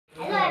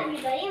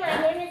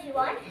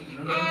one,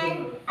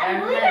 and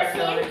I'm doing the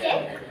same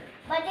trick,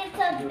 but it's a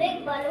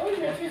big balloon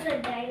which is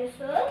a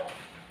dinosaur.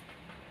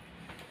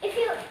 If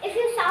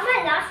you saw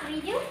my last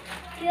video,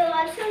 you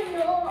also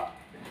know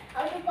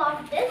how to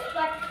pop this,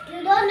 but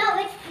you don't know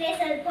which place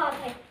I'll pop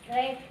it,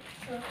 right?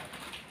 So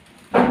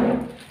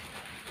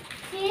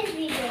see this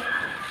video.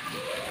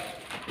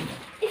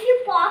 If you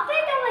pop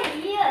it over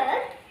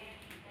here,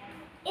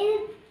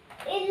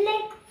 it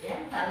like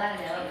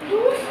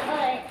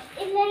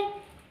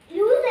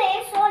lose the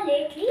air so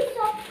lately.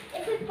 So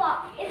if we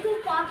pop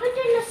it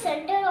in the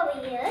center over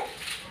here,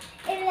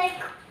 it like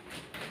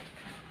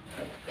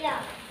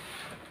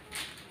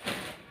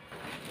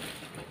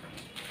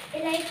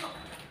it like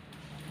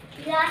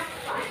glass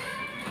fast.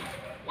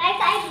 Like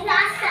I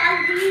glassed all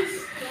these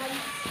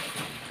ones,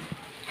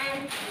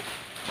 and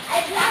I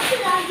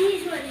blasted all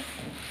these ones.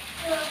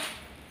 So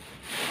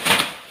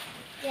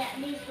yeah,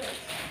 these ones.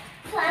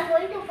 So I'm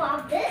going to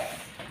pop this.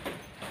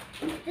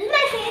 This is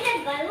my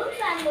favorite balloon,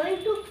 so I'm going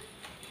to.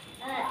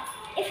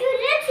 If you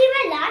didn't see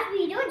my last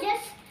video,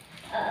 just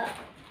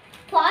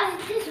pause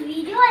this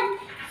video and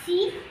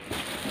see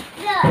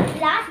the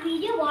last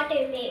video what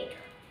I made.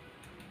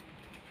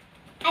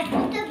 I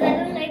put the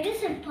balloon like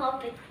this and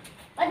pop it,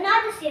 but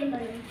not the same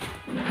balloon.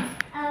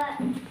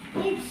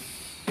 It's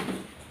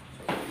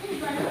this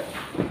balloon.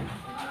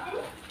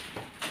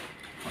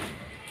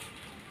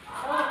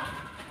 So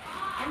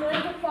I'm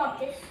going to pop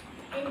this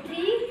in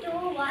 3, 2,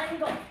 1,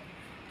 go.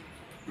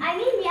 I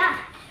mean, yeah,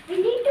 we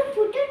need to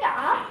put it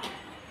up.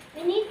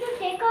 We need to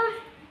take a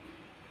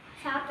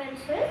sharp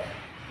pencil.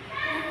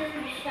 This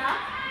is sharp.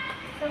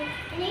 So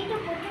we need to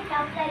put it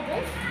up like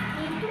this.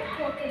 We need to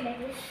poke it like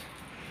this.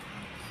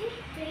 See?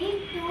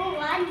 3, 2,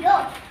 1, go.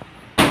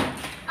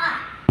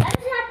 That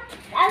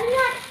was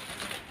not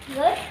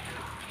good.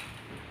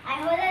 I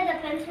hold the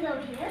pencil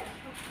over here.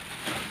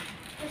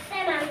 This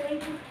time I'm going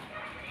to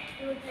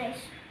do it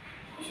nice.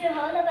 You should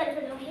hold the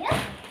pencil over here.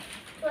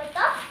 Go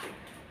top.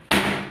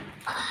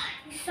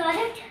 You saw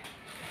it?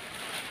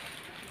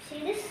 See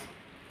this?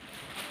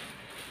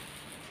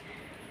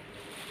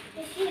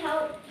 You see how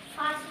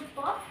fast it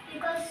popped?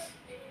 Because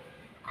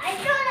I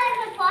thought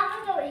I could pop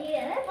it over